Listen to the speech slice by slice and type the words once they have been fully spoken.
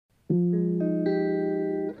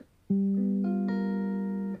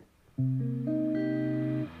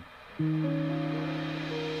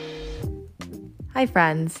Hi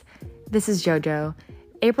friends, this is JoJo.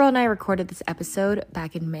 April and I recorded this episode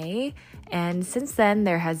back in May, and since then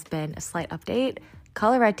there has been a slight update.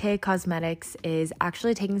 Colorete Cosmetics is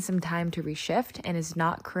actually taking some time to reshift and is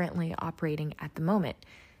not currently operating at the moment.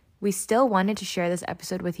 We still wanted to share this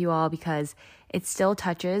episode with you all because it still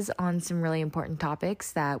touches on some really important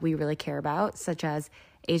topics that we really care about, such as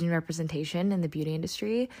Asian representation in the beauty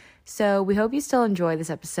industry. So we hope you still enjoy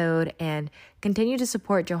this episode and continue to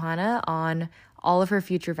support Johanna on all of her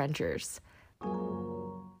future ventures.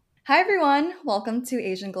 Hi everyone, welcome to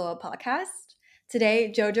Asian Glow Up Podcast.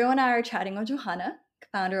 Today, Jojo and I are chatting with Johanna,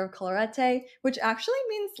 founder of Colorete, which actually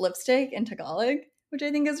means lipstick in Tagalog, which I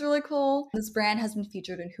think is really cool. This brand has been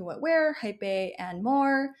featured in Who What Wear, Hype, and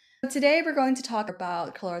more. Today, we're going to talk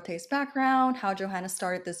about Colorete's background, how Johanna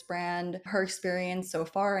started this brand, her experience so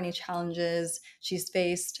far, any challenges she's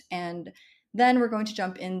faced, and then we're going to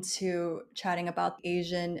jump into chatting about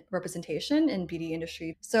Asian representation in beauty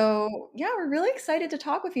industry. So yeah, we're really excited to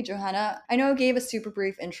talk with you, Johanna. I know I gave a super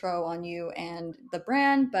brief intro on you and the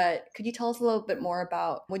brand, but could you tell us a little bit more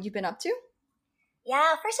about what you've been up to?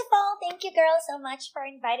 Yeah, first of all, thank you girls so much for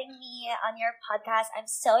inviting me on your podcast. I'm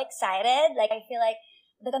so excited. I feel like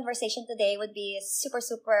the conversation today would be super,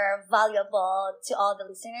 super valuable to all the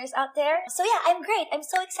listeners out there. So yeah, I'm great. I'm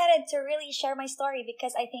so excited to really share my story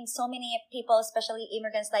because I think so many people, especially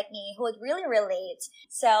immigrants like me, who would really relate.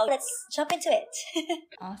 So let's jump into it.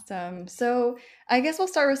 Awesome. So I guess we'll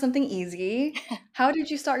start with something easy. How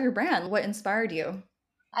did you start your brand? What inspired you?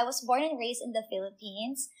 I was born and raised in the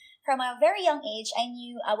Philippines. From a very young age, I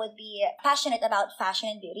knew I would be passionate about fashion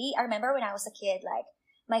and beauty. I remember when I was a kid,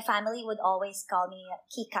 my family would always call me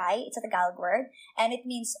Kikay. It's a Tagalog word. And it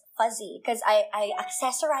means fuzzy because I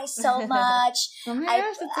accessorize so much. Oh my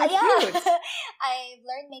gosh, that's so cute. I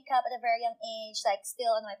learned makeup at a very young age,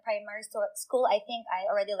 still in my primary school. I think I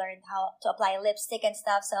already learned how to apply lipstick and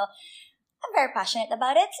stuff. So I'm very passionate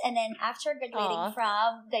about it. And then after graduating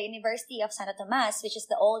from the University of Santo Tomas, which is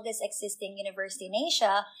the oldest existing university in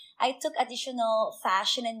Asia, I took additional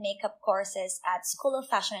fashion and makeup courses at School of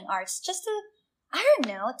Fashion and Arts just to,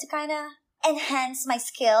 to kind of enhance my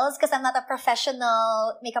skills because I'm not a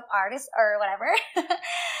professional makeup artist or whatever.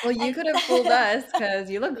 Well, you could have fooled us because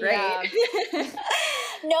you look great. Yeah.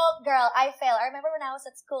 No, girl, I failed. I remember when I was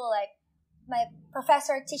at school, my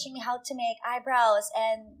professor teaching me how to make eyebrows,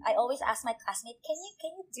 and I always ask my classmate, can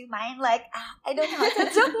you do mine? I don't know how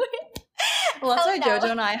to do it. Well, that's why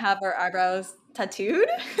Jojo and I have our eyebrows tattooed.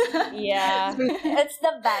 Yeah. It's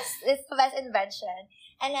the best. It's the best invention.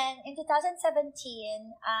 And then in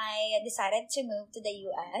 2017, I decided to move to the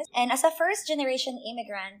US. And as a first generation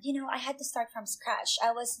immigrant, I had to start from scratch.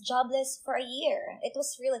 I was jobless for a year. It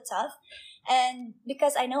was really tough. And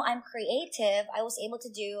because I know I'm creative, I was able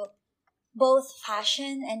to do both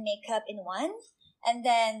fashion and makeup in one. And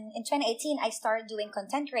then in 2018, I started doing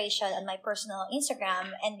content creation on my personal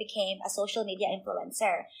Instagram and became a social media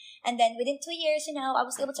influencer. And then within 2 years, I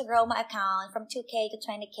was able to grow my account from 2K to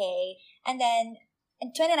 20K. And then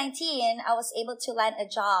in 2019, I was able to land a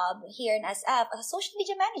job here in SF as a social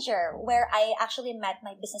media manager where I actually met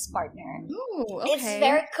my business partner. Ooh, okay. It's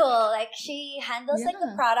very cool. She handles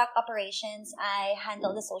the product operations. I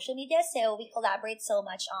handle the social media. So we collaborate so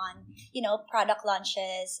much on, product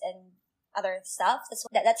launches and other stuff.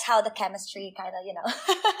 That's how the chemistry kind of,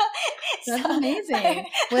 That's amazing.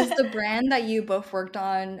 Was the brand that you both worked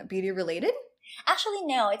on beauty related? Actually,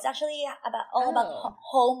 no. It's actually about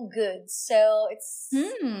home goods. So it's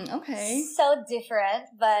okay. So different,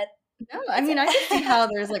 but no, I mean, I can see how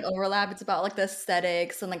there's overlap. It's about the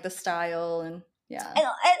aesthetics and the style and yeah. And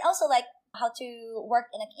also how to work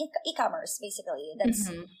in e-commerce, basically.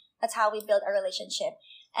 That's how we build a relationship.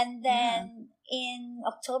 And then in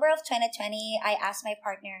October of 2020, I asked my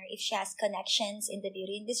partner if she has connections in the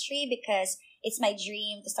beauty industry because it's my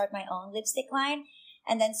dream to start my own lipstick line.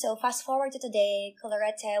 And then so fast forward to today,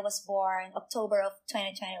 Colorete was born October of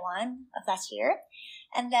 2021 of last year.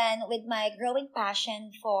 And then with my growing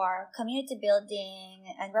passion for community building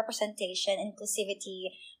and representation,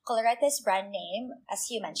 inclusivity, Colorete's brand name, as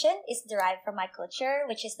you mentioned, is derived from my culture,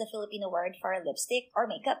 which is the Filipino word for lipstick or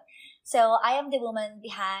makeup. So I am the woman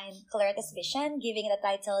behind Colorete's vision, giving it the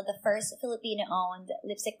title, the first Filipino-owned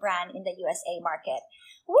lipstick brand in the USA market.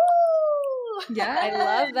 Woo! Yeah, I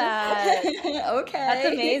love that. Okay. That's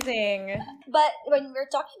amazing. But when we're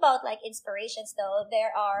talking about inspirations though,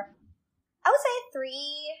 there are, I would say,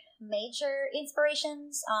 3 major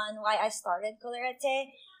inspirations on why I started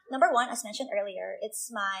Colorete. number one, as mentioned earlier,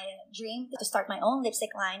 it's my dream to start my own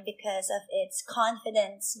lipstick line because of its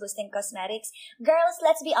confidence-boosting cosmetics. Girls,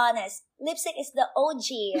 let's be honest. Lipstick is the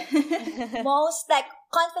OG, most like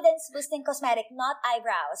confidence-boosting cosmetic, not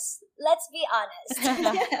eyebrows. Let's be honest.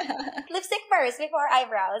 Lipstick first before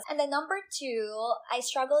eyebrows. And then number two, I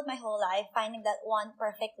struggled my whole life finding that one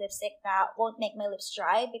perfect lipstick that won't make my lips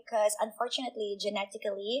dry because unfortunately,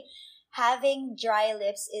 genetically, having dry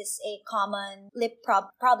lips is a common lip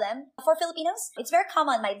problem for Filipinos. It's very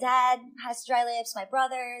common. My dad has dry lips, my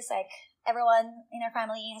brothers, like everyone in our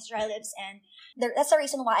family has dry lips, and that's the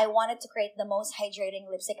reason why I wanted to create the most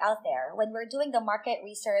hydrating lipstick out there. When we're doing the market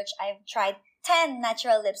research, I've tried 10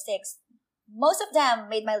 natural lipsticks. Most of them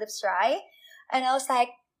made my lips dry, and I was like,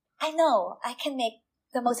 I know I can make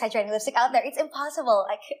the most hydrating lipstick out there. It's impossible.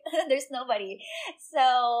 Like, there's nobody.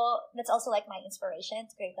 So that's also like my inspiration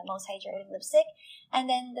to create the most hydrating lipstick. And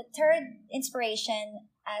then the third inspiration,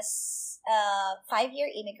 as a 5-year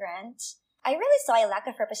immigrant, I really saw a lack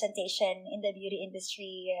of representation in the beauty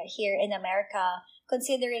industry here in America,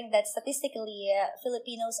 considering that statistically,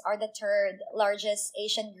 Filipinos are the third largest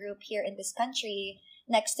Asian group here in this country,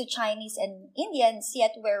 next to Chinese and Indians,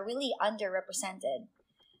 yet we're really underrepresented.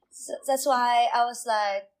 So that's why I was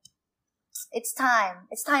like, it's time.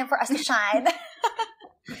 It's time for us to shine.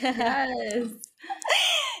 Yes.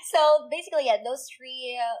 So basically, yeah, those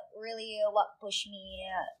three really what pushed me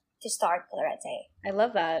to start Colorete. I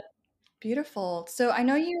love that. Beautiful. So I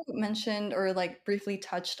know you mentioned or like briefly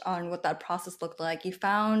touched on what that process looked like. You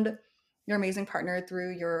found your amazing partner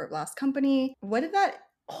through your last company. What did that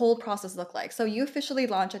whole process look like? So you officially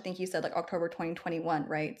launched, I think you said like October 2021,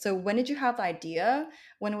 right? So when did you have the idea?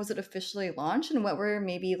 When was it officially launched? And what were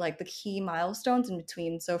maybe like the key milestones in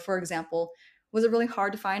between? So for example, was it really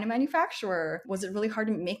hard to find a manufacturer? Was it really hard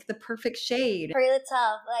to make the perfect shade? Really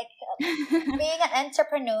tough. Like being an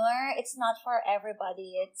entrepreneur, it's not for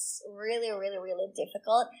everybody. It's really, really, really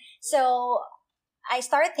difficult. So I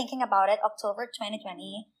started thinking about it October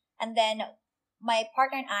 2020, and then my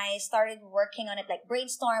partner and I started working on it, like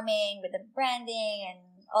brainstorming with the branding and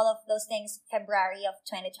all of those things, February of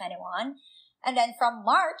 2021. And then from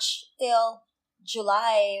March till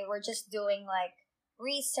July, we're just doing like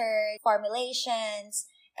research, formulations,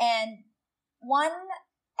 and one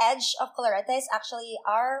edge of Colorete is actually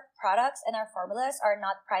our products and our formulas are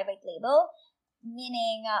not private label,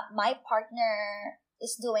 meaning my partner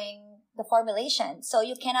is doing the formulation. So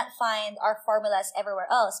you cannot find our formulas everywhere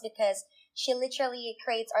else because she literally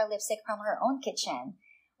creates our lipstick from her own kitchen.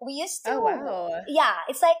 We used to... Oh, wow. Yeah,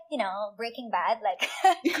 it's like, Breaking Bad, like...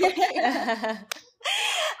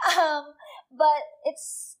 but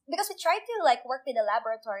it's... Because we tried to, like, work with the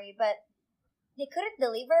laboratory, but they couldn't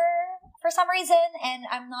deliver for some reason, and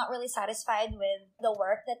I'm not really satisfied with the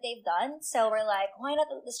work that they've done. So we're like, why not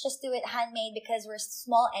let's just do it handmade because we're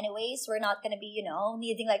small anyways. We're not going to be,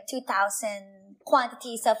 needing like 2,000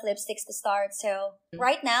 quantities of lipsticks to start. So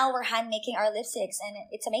right now we're hand making our lipsticks and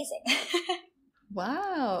it's amazing.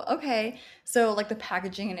 Wow. Okay. So like the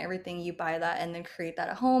packaging and everything, you buy that and then create that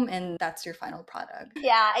at home and that's your final product.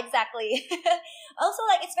 Yeah, exactly. Also,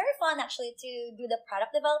 like it's very fun actually to do the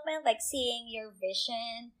product development, like seeing your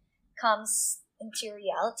vision comes into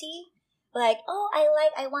reality. Like, oh,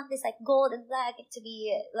 I want this like gold and black it to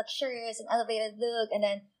be luxurious and elevated look. And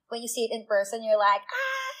then when you see it in person, you're like,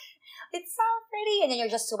 it's so pretty. And then you're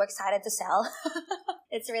just super excited to sell.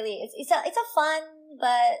 It's a fun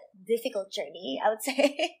but difficult journey, I would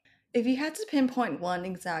say. If you had to pinpoint one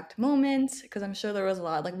exact moment, because I'm sure there was a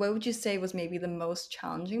lot, like what would you say was maybe the most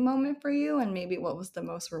challenging moment for you and maybe what was the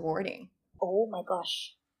most rewarding? Oh my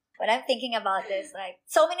gosh. When I'm thinking about this, like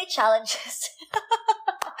so many challenges.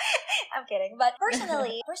 I'm kidding. But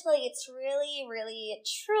personally, it's really, really,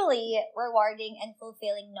 truly rewarding and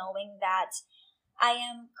fulfilling knowing that I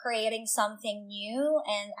am creating something new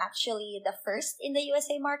and actually the first in the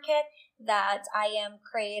USA market, that I am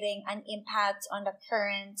creating an impact on the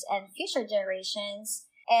current and future generations,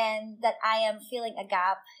 and that I am filling a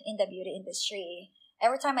gap in the beauty industry.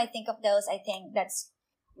 Every time I think of those, I think that's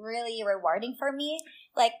really rewarding for me.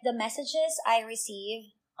 Like the messages I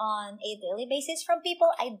receive on a daily basis from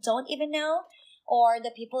people I don't even know, or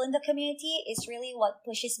the people in the community, is really what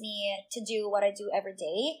pushes me to do what I do every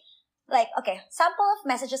day. Like, okay, sample of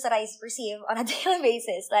messages that I receive on a daily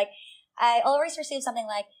basis. Like, I always receive something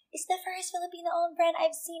like, it's the first Filipino-owned brand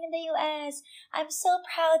I've seen in the US. I'm so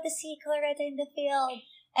proud to see Colorete in the field.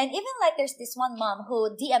 And even like there's this one mom who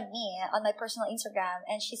DM'd me on my personal Instagram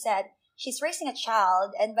and she said she's raising a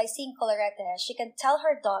child and by seeing Colorete, she can tell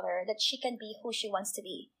her daughter that she can be who she wants to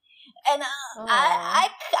be. And Aw.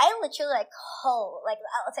 I literally like, like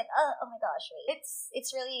I was like, oh my gosh,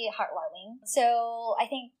 it's really heartwarming. So I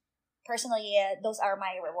think personally, those are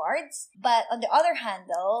my rewards. But on the other hand,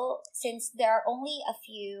 though, since there are only a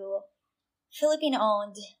few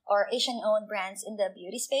Filipino-owned or Asian-owned brands in the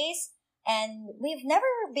beauty space, and we've never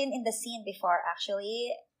been in the scene before,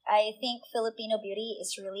 actually, I think Filipino beauty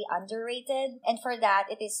is really underrated. And for that,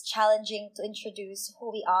 it is challenging to introduce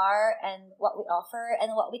who we are and what we offer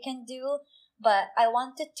and what we can do. But I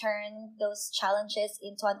want to turn those challenges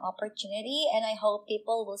into an opportunity, and I hope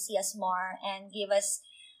people will see us more and give us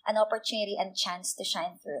an opportunity and chance to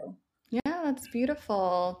shine through. Yeah, that's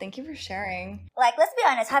beautiful. Thank you for sharing. Like, let's be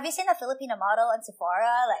honest, have you seen a Filipino model on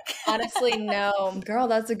Sephora? Like, Honestly, no. Girl,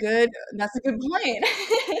 that's a good point.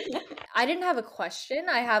 I didn't have a question.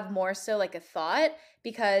 I have more so like a thought,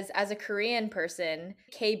 because as a Korean person,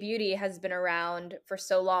 K-beauty has been around for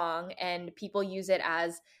so long and people use it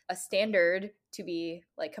as a standard to be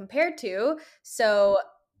like compared to. So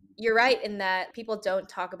you're right in that people don't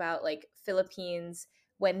talk about like Philippines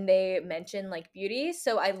when they mention like beauty.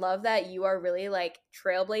 So I love that you are really like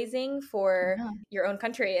trailblazing for Yeah. your own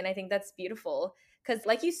country. And I think that's beautiful. Because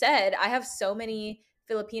like you said, I have so many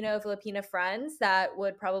Filipina friends that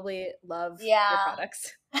would probably love your Yeah.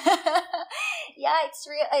 products. Yeah, it's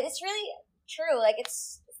real. It's really true. Like,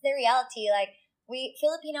 it's the reality. Like, we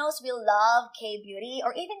Filipinos, we love K beauty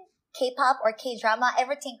or even K-pop or K-drama,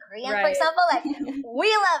 everything Korean, for Right. example. Like, we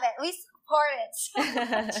love it. We support it so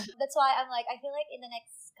much. That's why I'm like, I feel like in the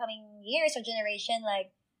next coming years or generation,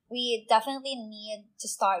 like, we definitely need to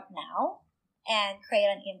start now and create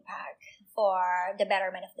an impact for the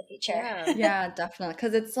betterment of the future. Yeah. Yeah, definitely.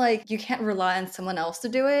 Because it's like you can't rely on someone else to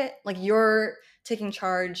do it. Like, you're taking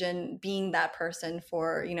charge and being that person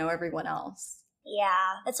for, everyone else.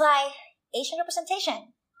 Yeah, that's why Asian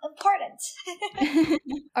representation important.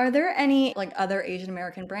 Are there any like other Asian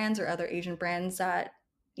American brands or other Asian brands that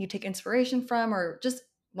you take inspiration from, or just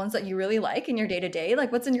ones that you really like in your day to day?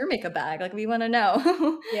 Like, what's in your makeup bag? Like, we want to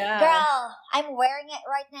know. Yeah. Girl, I'm wearing it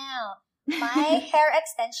right now. My hair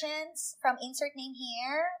extensions from insert name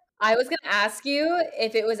here. I was going to ask you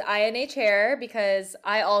if it was INH hair, because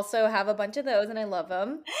I also have a bunch of those and I love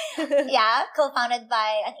them. Yeah, co-founded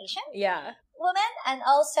by an Asian Yeah. woman. And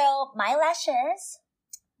also my lashes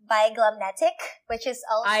by Glamnetic, which is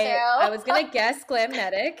also... I was going to guess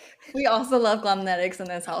Glamnetic. We also love Glamnetics in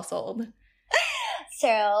this household. So,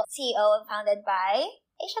 CEO and founded by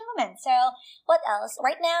Asian women. So, what else?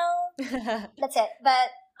 Right now, that's it.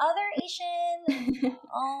 But other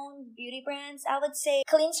Asian-owned beauty brands, I would say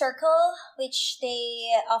Clean Circle, which they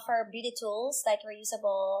offer beauty tools like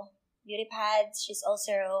reusable beauty pads. She's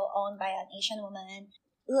also owned by an Asian woman.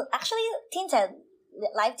 Actually, Tinted,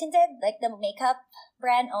 Live Tinted, like the makeup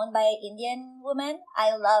brand owned by an Indian woman.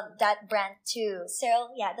 I love that brand too. So,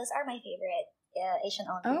 yeah, those are my favorite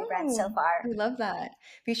Asian-owned beauty brands so far. We love that.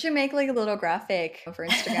 We should make like a little graphic for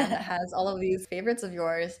Instagram that has all of these favorites of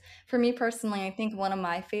yours. For me personally, I think one of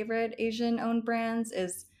my favorite Asian-owned brands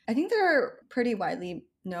is, I think they're pretty widely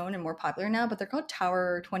known and more popular now, but they're called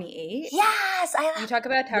Tower 28. Yes, I You love. talk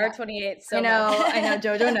about Tower 28 so I know, much. I know.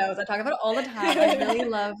 Jojo knows. I talk about it all the time. I really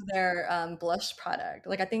love their blush product.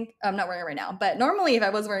 Like, I think I'm not wearing it right now, but normally if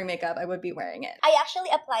I was wearing makeup, I would be wearing it. I actually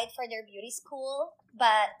applied for their beauty school,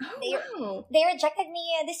 but Wow. they rejected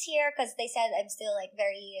me this year because they said I'm still like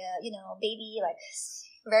very, baby, like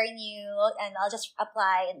very new, and I'll just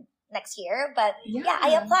apply next year. But yeah,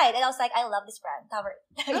 I applied and I was like, I love this brand, Tower.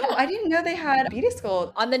 Oh, I didn't know they had a beauty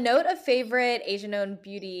school. On the note of favorite Asian-owned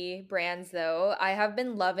beauty brands, though, I have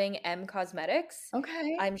been loving M Cosmetics.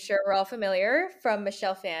 Okay. I'm sure we're all familiar from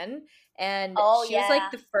Michelle Phan. And Oh, she was like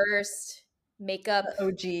the first makeup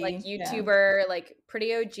OG. like yeah. YouTuber, like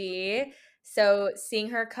pretty OG. So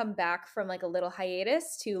seeing her come back from like a little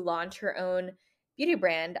hiatus to launch her own beauty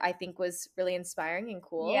brand, I think was really inspiring and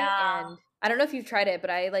cool. Yeah. And I don't know if you've tried it, but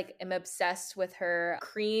I like am obsessed with her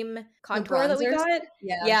cream contour that we bronzers? got.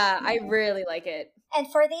 Yeah, I really like it.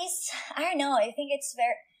 And for these, I don't know. I think it's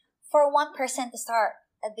for one person to start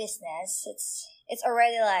a business. It's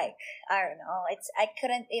already like, I don't know. I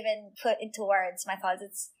couldn't even put into words my thoughts.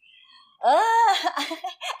 It's I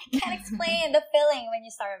can't explain the feeling when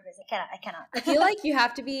you start a business. I cannot. I feel like you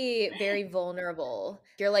have to be very vulnerable.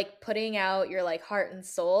 You're like putting out your like heart and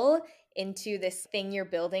soul into this thing you're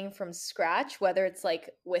building from scratch, whether it's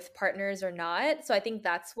like with partners or not. So I think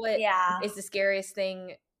that's what is the scariest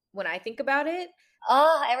thing when I think about it.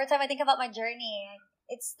 Oh, every time I think about my journey,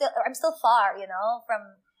 I'm still far, from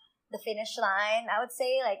the finish line, I would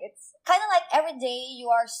say. Like, it's kind of like every day you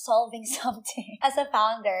are solving something as a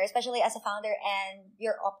founder, especially as a founder and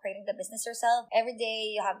you're operating the business yourself. Every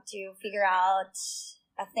day you have to figure out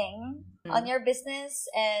a thing on your business,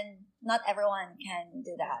 and not everyone can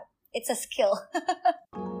do that. It's a skill.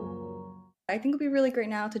 I think it would be really great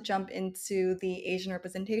now to jump into the Asian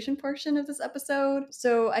representation portion of this episode.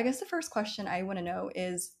 So I guess the first question I want to know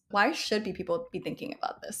is, why should people be thinking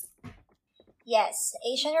about this? Yes,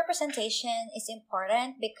 Asian representation is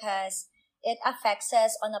important because it affects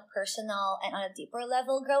us on a personal and on a deeper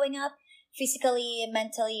level growing up, physically,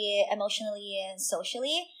 mentally, emotionally, and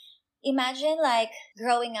socially. Imagine like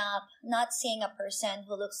growing up not seeing a person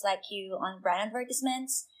who looks like you on brand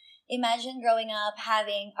advertisements. Imagine growing up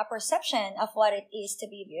having a perception of what it is to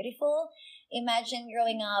be beautiful. Imagine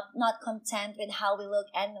growing up not content with how we look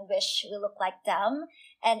and wish we look like them.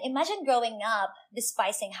 And imagine growing up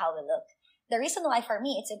despising how we look. The reason why for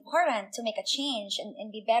me it's important to make a change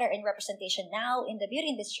and be better in representation now in the beauty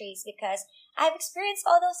industry is because I've experienced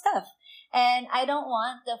all those stuff. And I don't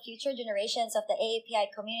want the future generations of the AAPI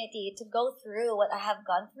community to go through what I have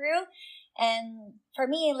gone through. And for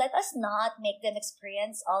me, let us not make them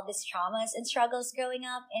experience all these traumas and struggles growing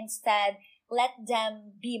up. Instead, let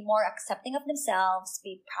them be more accepting of themselves,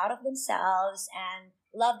 be proud of themselves, and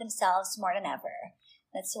love themselves more than ever.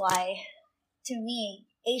 That's why, to me,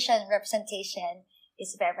 Asian representation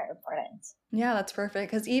is very, very important. Yeah, that's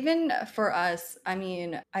perfect. Because even for us, I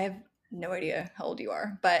mean, I have no idea how old you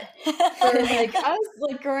are, but for like us,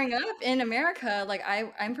 like growing up in America, like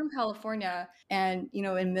I'm from California, and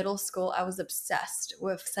in middle school I was obsessed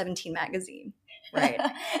with 17 magazine, right?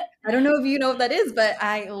 I don't know if you know what that is, but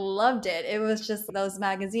I loved it. It was just those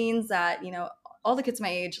magazines that all the kids my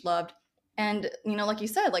age loved. And like you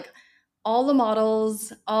said, like all the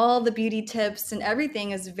models, all the beauty tips and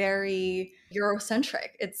everything is very Eurocentric.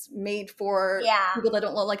 It's made for people that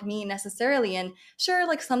don't look like me necessarily. And sure,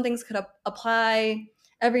 like some things could apply.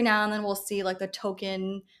 Every now and then we'll see like the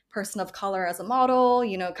token person of color as a model,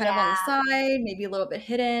 kind of on the side, maybe a little bit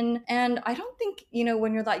hidden. And I don't think,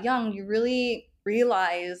 when you're that young, you really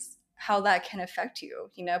realize how that can affect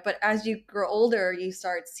you, but as you grow older, you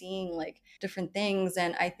start seeing like different things.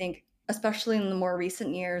 And I think especially in the more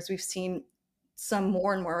recent years, we've seen some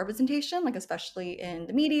more and more representation, like especially in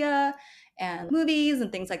the media and movies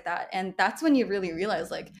and things like that. And that's when you really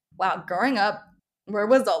realize like, wow, growing up, where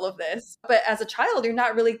was all of this? But as a child, you're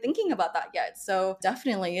not really thinking about that yet. So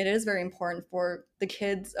definitely it is very important for the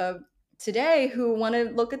kids of today who want to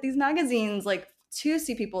look at these magazines, like to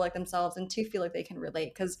see people like themselves and to feel like they can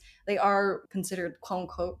relate, because they are considered quote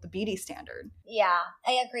unquote the beauty standard. Yeah,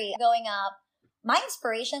 I agree. Growing up, my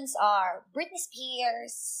inspirations are Britney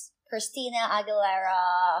Spears, Christina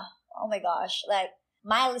Aguilera, oh my gosh, like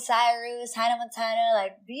Miley Cyrus, Hannah Montana,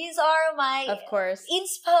 like these are my of course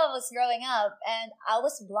inspos growing up, and I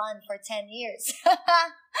was blonde for 10 years. But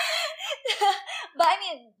I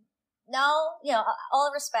mean, no,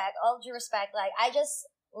 all due respect, like I just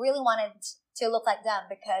really wanted to look like them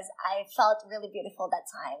because I felt really beautiful that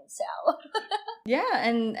time. So yeah,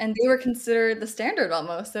 and they were considered the standard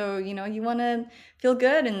almost. So you want to feel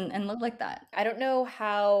good and look like that. I don't know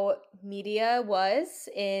how media was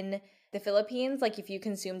in the Philippines, like if you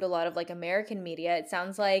consumed a lot of like American media. It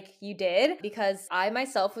sounds like you did, because I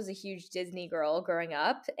myself was a huge Disney girl growing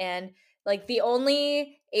up, and like the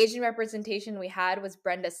only Asian representation we had was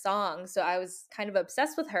Brenda Song, so I was kind of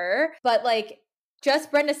obsessed with her. But like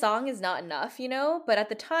just Brenda Song is not enough, but at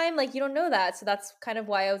the time, like, you don't know that, so that's kind of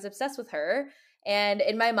why I was obsessed with her. And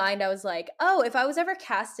in my mind, I was like, oh, if I was ever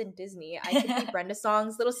cast in Disney, I could be Brenda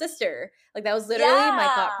Song's little sister. Like, that was literally my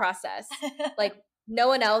thought process. Like, no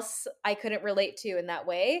one else I couldn't relate to in that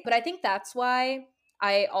way. But I think that's why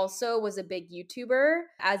I also was a big YouTuber,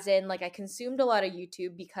 as in, like, I consumed a lot of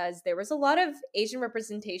YouTube because there was a lot of Asian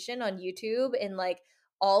representation on YouTube in, like,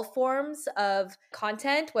 all forms of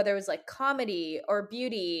content, whether it was like comedy or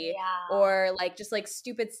beauty or like just like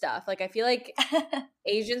stupid stuff. Like I feel like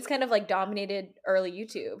Asians kind of like dominated early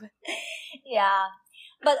YouTube. Yeah.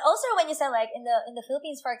 But also when you said like in the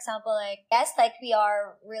Philippines, for example, like yes, like we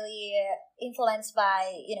are really influenced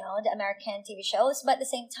by, the American TV shows, but at the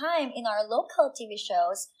same time in our local TV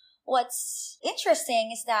shows, what's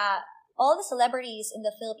interesting is that all the celebrities in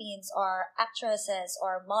the Philippines or actresses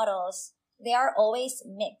or models, they are always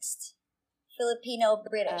mixed.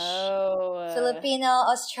 Filipino-British,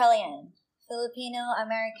 Filipino-Australian,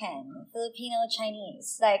 Filipino-American,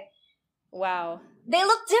 Filipino-Chinese. Like, wow. They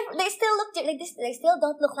look different. They still look different. They still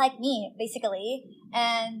don't look like me, basically.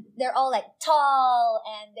 And they're all like tall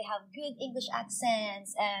and they have good English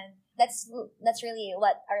accents and that's really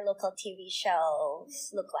what our local TV shows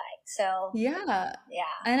look like. So Yeah. yeah.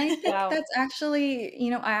 And I think Wow. that's actually,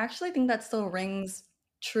 I actually think that still rings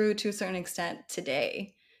true to a certain extent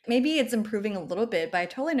today. Maybe it's improving a little bit, but I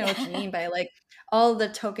totally know what you mean by like all the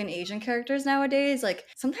token Asian characters nowadays. Like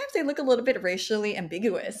sometimes they look a little bit racially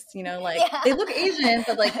ambiguous, like Yeah. they look Asian,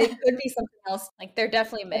 but like they could be something else. Like they're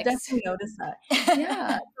definitely I mixed. definitely noticed that.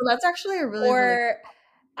 Yeah. So that's actually a really, really Or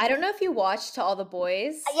I don't know if you watched To All the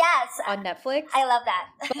Boys Yes. on Netflix. I love that.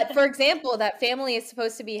 But for example, that family is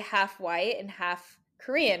supposed to be half white and half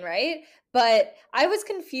Korean, right? But I was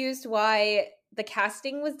confused why the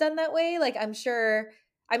casting was done that way. Like I'm sure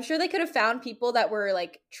they could have found people that were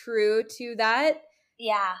like true to that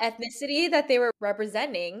Yeah. ethnicity that they were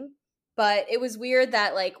representing. But it was weird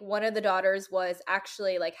that like one of the daughters was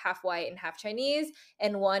actually like half white and half Chinese,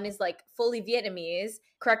 and one is like fully Vietnamese.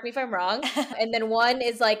 Correct me if I'm wrong. And then one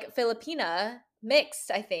is like Filipina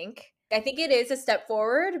mixed, I think. I think it is a step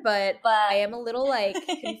forward, but I am a little like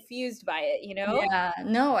confused by it, Yeah,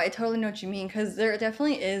 no, I totally know what you mean, because there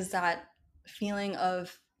definitely is that feeling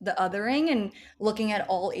of the othering and looking at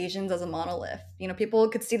all Asians as a monolith. People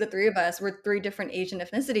could see the three of us, we're three different Asian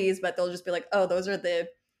ethnicities, but they'll just be like, oh, those are the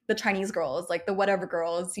Chinese girls, like the whatever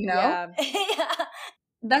girls, Yeah. Yeah.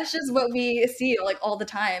 That's just what we see like all the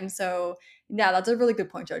time. So yeah, that's a really good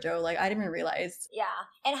point, Jojo. Like I didn't even realize. Yeah.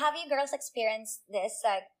 And have you girls experienced this?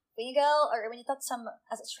 Like when you go or when you talk to some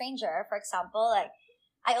as a stranger, for example, like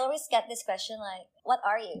I always get this question like, what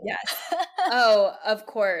are you? Yes. Oh, of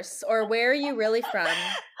course. Or where are you really from?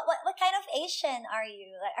 What kind of Asian are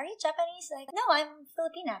you? Like, are you Japanese? Like, no, I'm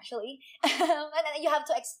Philippine actually. And then you have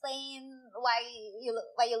to explain why you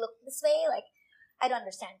look this way. Like, I don't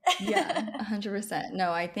understand. Yeah, 100%.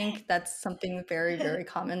 No, I think that's something very, very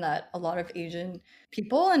common that a lot of Asian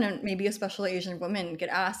people and maybe especially Asian women get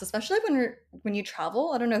asked, especially when you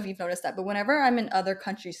travel. I don't know if you've noticed that, but whenever I'm in other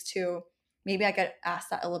countries too, maybe I get asked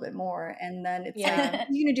that a little bit more. And then it's like, what are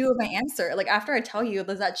you gonna do with my answer? Like after I tell you,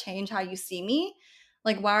 does that change how you see me?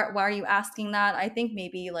 Like why are you asking that? I think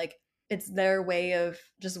maybe like it's their way of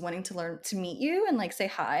just wanting to learn to meet you and like say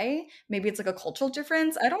hi. Maybe it's like a cultural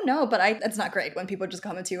difference. I don't know, but it's not great when people just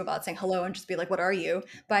come to you about saying hello and just be like, what are you?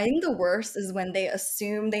 But I think the worst is when they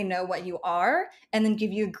assume they know what you are and then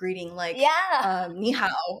give you a greeting like, ni hao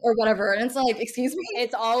or whatever. And it's like, excuse me?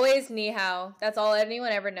 It's always ni hao. That's all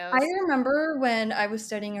anyone ever knows. I remember when I was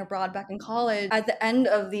studying abroad back in college, at the end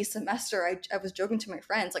of the semester, I was joking to my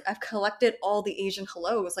friends, like I've collected all the Asian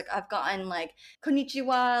hellos. Like I've gotten like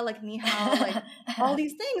konnichiwa, like ni hao, like all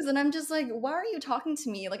these things. And I'm just like, why are you talking to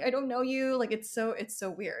me? Like I don't know you. Like it's so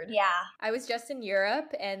weird. Yeah. I was just in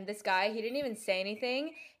Europe and this guy, he didn't even say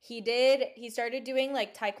anything. He started doing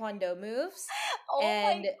like taekwondo moves. Oh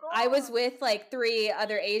and my God. I was with like 3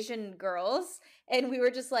 other Asian girls and we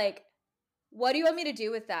were just like, what do you want me to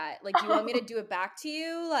do with that? Like, do you want me to do it back to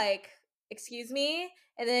you? Like, excuse me?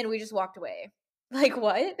 And then we just walked away. Like,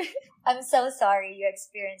 what? I'm so sorry you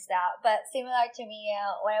experienced that. But similar to me,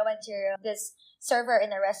 when I went to this server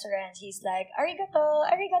in a restaurant, he's like, arigato,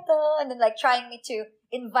 arigato. And then like trying me to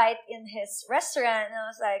invite in his restaurant. And I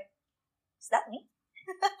was like, is that me?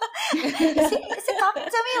 is he talking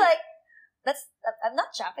to me? Like, I'm not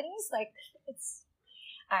Japanese. Like,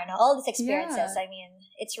 I don't know, all these experiences. Yeah. I mean,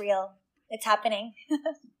 it's real. It's happening.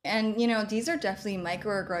 And these are definitely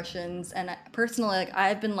microaggressions. And personally, like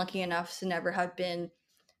I've been lucky enough to never have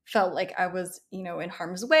felt like I was, in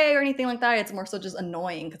harm's way or anything like that. It's more so just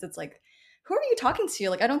annoying because it's like, who are you talking to?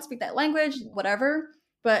 Like I don't speak that language, whatever.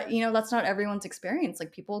 But that's not everyone's experience.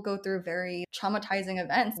 Like people go through very traumatizing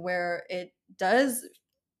events where it does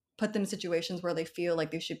put them in situations where they feel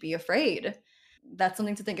like they should be afraid. That's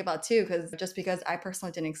something to think about too, because just because I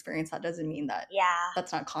personally didn't experience that doesn't mean that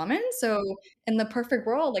that's not common. So in the perfect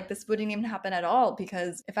world, like this wouldn't even happen at all,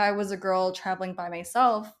 because if I was a girl traveling by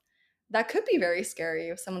myself, that could be very scary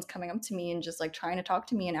if someone's coming up to me and just like trying to talk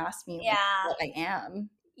to me and ask me like, what I am.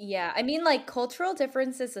 Yeah, I mean, like cultural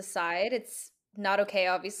differences aside, it's not okay,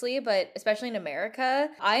 obviously, but especially in America,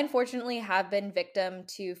 I unfortunately have been victim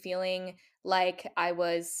to feeling like I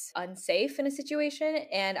was unsafe in a situation.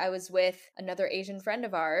 And I was with another Asian friend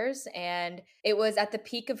of ours, and it was at the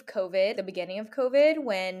peak of COVID, the beginning of COVID,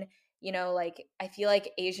 when, like I feel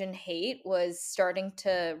like Asian hate was starting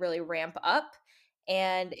to really ramp up.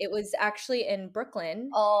 And it was actually in Brooklyn.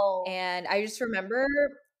 Oh. And I just remember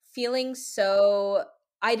feeling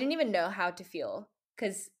I didn't even know how to feel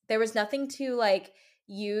because there was nothing to like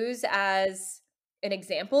use as an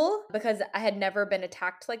example because I had never been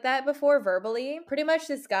attacked like that before verbally. Pretty much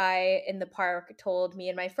this guy in the park told me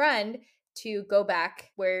and my friend to go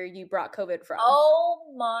back where you brought COVID from.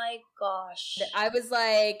 Oh my gosh. I was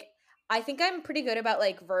like, I think I'm pretty good about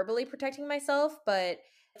like verbally protecting myself, but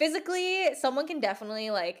physically someone can definitely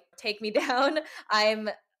like take me down. I'm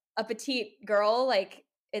a petite girl, like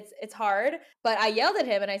it's hard, but I yelled at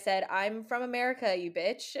him and I said, "I'm from America, you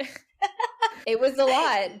bitch." It was a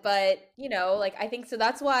lot, but you know, like I think so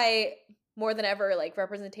that's why more than ever like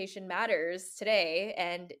representation matters today,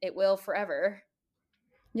 and it will forever.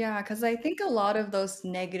 Yeah, because I think a lot of those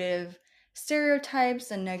negative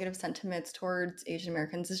stereotypes and negative sentiments towards Asian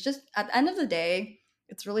Americans is just, at the end of the day,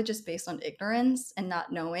 it's really just based on ignorance and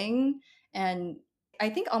not knowing. And I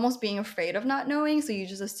think almost being afraid of not knowing. So you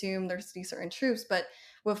just assume there's these certain truths. But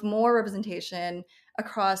with more representation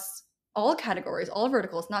across all categories, all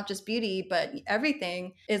verticals, not just beauty, but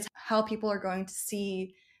everything, is how people are going to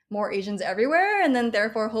see more Asians everywhere. And then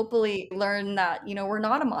therefore, hopefully, learn that, you know, we're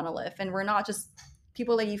not a monolith and we're not just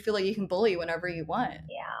people that you feel like you can bully whenever you want.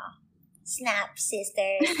 Yeah. Snap,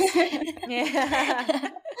 sisters.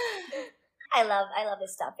 Yeah. I love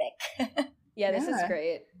this topic. Yeah, this is Yeah.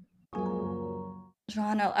 great.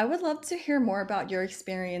 Joanna, I would love to hear more about your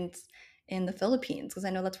experience in the Philippines because I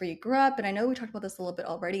know that's where you grew up, and I know we talked about this a little bit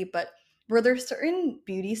already, but were there certain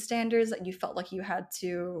beauty standards that you felt like you had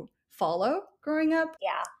to follow growing up?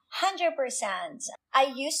 Yeah, 100%.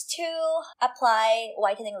 I used to apply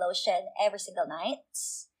whitening lotion every single night.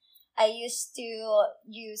 I used to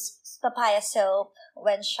use papaya soap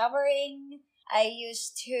when showering. I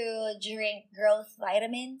used to drink growth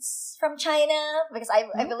vitamins from China because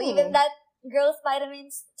I believe in Ooh. that growth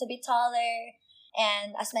vitamins to be taller.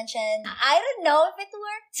 And as mentioned, I don't know if it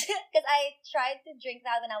worked because I tried to drink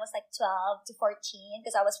that when I was like 12 to 14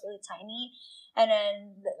 because I was really tiny. And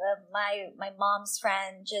then my mom's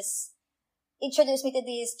friend just introduced me to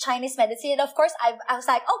this Chinese medicine. And of course, I was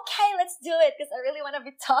like, okay, let's do it because I really want to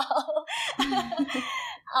be tall.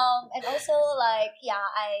 And also, like, yeah,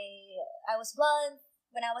 I was blonde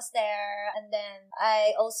when I was there, and then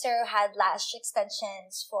I also had lash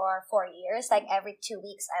extensions for 4 years. Like every 2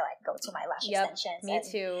 weeks, I like go to my lash extensions. Me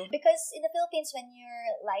too. Because in the Philippines, when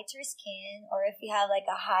you're lighter skin or if you have like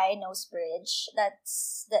a high nose bridge,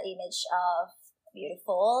 that's the image of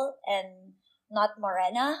beautiful and not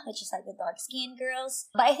morena, which is like the dark skinned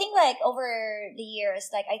girls. But I think like over the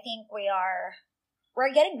years, like I think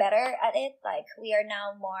we're getting better at it. Like we are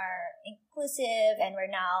now more inclusive and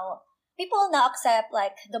people now accept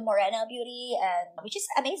like the morena beauty, and which is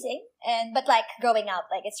amazing. But like growing up,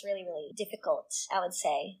 like it's really, really difficult, I would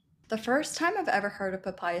say. The first time I've ever heard of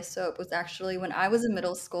papaya soap was actually when I was in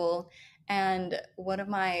middle school, and one of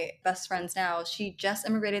my best friends now, she just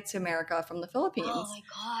immigrated to America from the Philippines. Oh my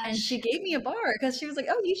gosh. And she gave me a bar because she was like,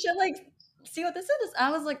 oh, you should like see what this is.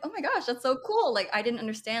 I was like, oh my gosh, that's so cool. Like I didn't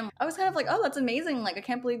understand. I was kind of like, oh, that's amazing. Like I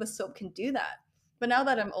can't believe a soap can do that. But now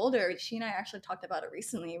that I'm older, she and I actually talked about it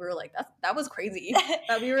recently. We were like, that was crazy.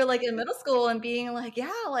 That we were like in middle school and being like,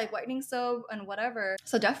 yeah, like whitening soap and whatever.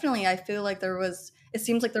 So definitely I feel like it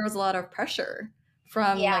seems like there was a lot of pressure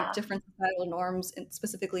from like different societal norms, and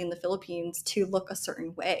specifically in the Philippines, to look a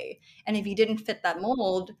certain way. And if you didn't fit that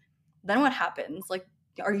mold, then what happens? Like,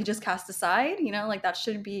 are you just cast aside? You know, like that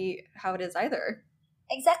shouldn't be how it is either.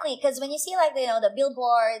 Exactly, because when you see like the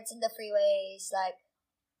billboards and the freeways, like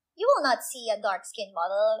you will not see a dark skinned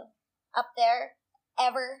model up there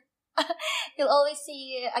ever. You'll always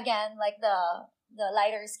see again like the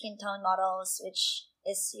lighter skin tone models, which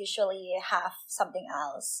is usually half something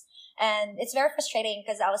else. And it's very frustrating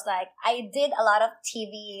because I was like, I did a lot of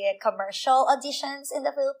TV commercial auditions in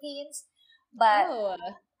the Philippines, but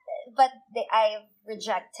I've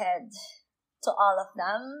rejected to all of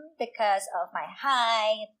them because of my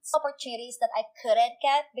height, opportunities that I couldn't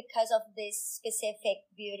get because of these specific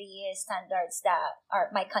beauty standards that are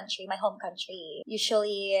my home country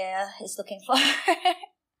usually is looking for,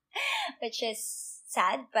 which is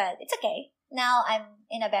sad, but it's okay. Now I'm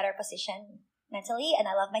in a better position mentally and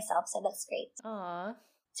I love myself, so that's great. Aww.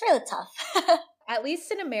 It's really tough. At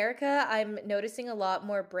least in America, I'm noticing a lot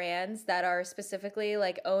more brands that are specifically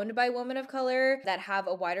like owned by women of color that have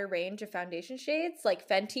a wider range of foundation shades. Like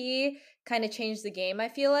Fenty kind of changed the game, I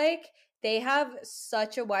feel like. They have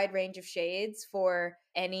such a wide range of shades for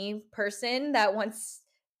any person that wants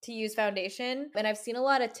to use foundation. And I've seen a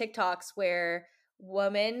lot of TikToks where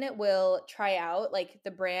women will try out like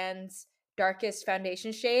the brand's darkest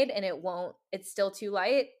foundation shade and it's still too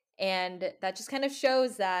light. And that just kind of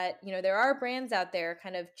shows that, you know, there are brands out there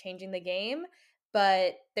kind of changing the game,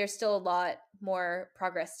 but there's still a lot more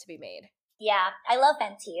progress to be made. Yeah, I love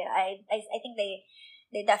Fenty. I think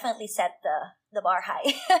they definitely set the bar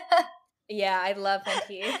high. Yeah, I love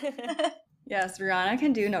Fenty. Yes, Rihanna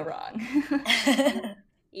can do no wrong.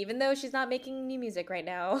 even though she's not making new music right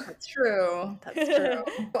now. That's true. That's true.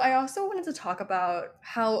 I also wanted to talk about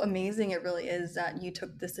how amazing it really is that you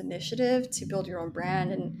took this initiative to build your own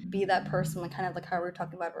brand and be that person, like kind of like how we were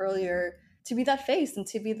talking about earlier, to be that face and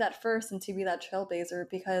to be that first and to be that trailblazer.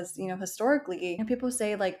 Because, you know, historically, people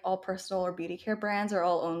say like all personal or beauty care brands are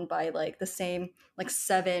all owned by like the same like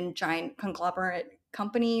 7 giant conglomerate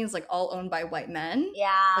companies, like all owned by white men,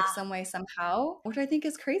 like some way somehow, which I think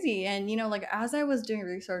is crazy. And you know, like as I was doing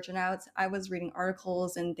research and I was reading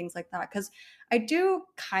articles and things like that, because I do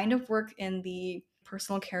kind of work in the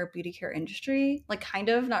personal care beauty care industry, like kind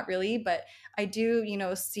of, not really, but I do, you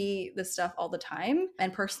know, see this stuff all the time.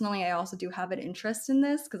 And personally, I also do have an interest in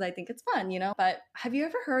this because I think it's fun, you know. But have you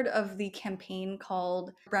ever heard of the campaign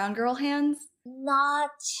called Brown Girl Hands?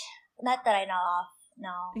 Not that I know of.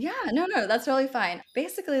 No. Yeah, no, that's really fine.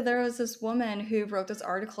 Basically, there was this woman who wrote this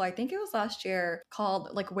article, I think it was last year, called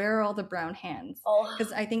like "Where Are All the Brown Hands?" Oh.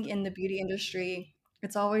 Because I think in the beauty industry,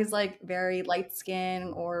 it's always like very light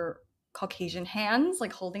skin or Caucasian hands,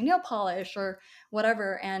 like holding nail polish or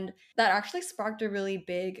whatever. And that actually sparked a really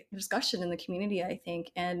big discussion in the community, I think.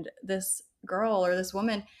 And this girl or this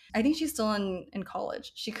woman, I think she's still in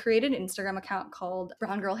college. She created an Instagram account called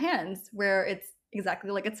Brown Girl Hands, where it's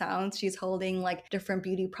exactly like it sounds. She's holding like different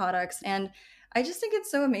beauty products. And I just think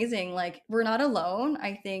it's so amazing. Like, we're not alone.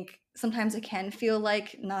 I think sometimes it can feel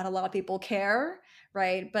like not a lot of people care,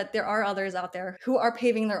 right? But there are others out there who are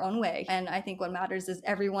paving their own way. And I think what matters is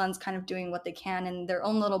everyone's kind of doing what they can in their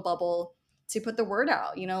own little bubble to put the word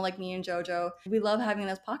out, you know, like me and JoJo. We love having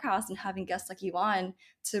this podcast and having guests like you on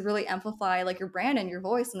to really amplify like your brand and your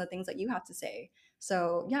voice and the things that you have to say.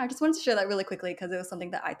 So yeah, I just wanted to share that really quickly because it was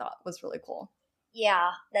something that I thought was really cool.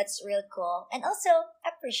 Yeah, that's really cool. And also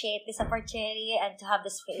appreciate this opportunity and to have the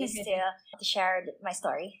space to share my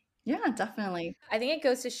story. Yeah, definitely. I think it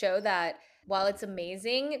goes to show that while it's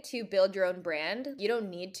amazing to build your own brand, you don't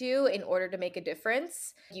need to in order to make a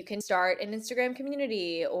difference. You can start an Instagram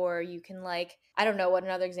community, or you can like, I don't know what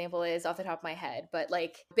another example is off the top of my head, but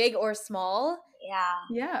like big or small.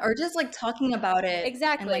 Yeah, or just like talking about it.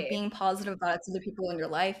 Exactly. And like being positive about it to the people in your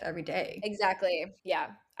life every day. Exactly. Yeah.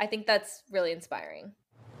 I think that's really inspiring.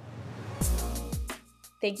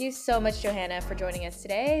 Thank you so much, Johanna, for joining us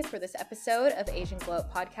today for this episode of Asian Glow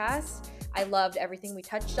Up Podcast. I loved everything we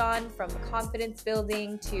touched on, from confidence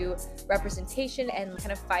building to representation and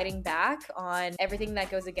kind of fighting back on everything that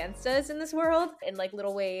goes against us in this world in like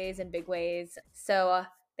little ways and big ways. So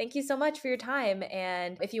thank you so much for your time.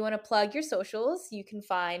 And if you want to plug your socials, you can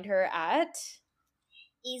find her at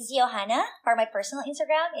Is Johanna. For my personal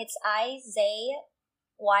Instagram, it's IZYOHANNA,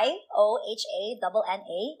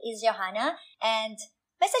 is Johanna. And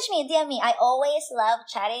message me, DM me. I always love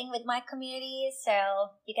chatting with my community,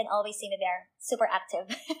 so you can always see me there. Super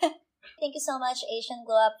active. Thank you so much, Asian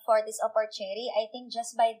Glow Up, for this opportunity. I think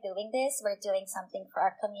just by doing this, we're doing something for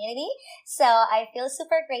our community. So I feel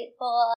super grateful.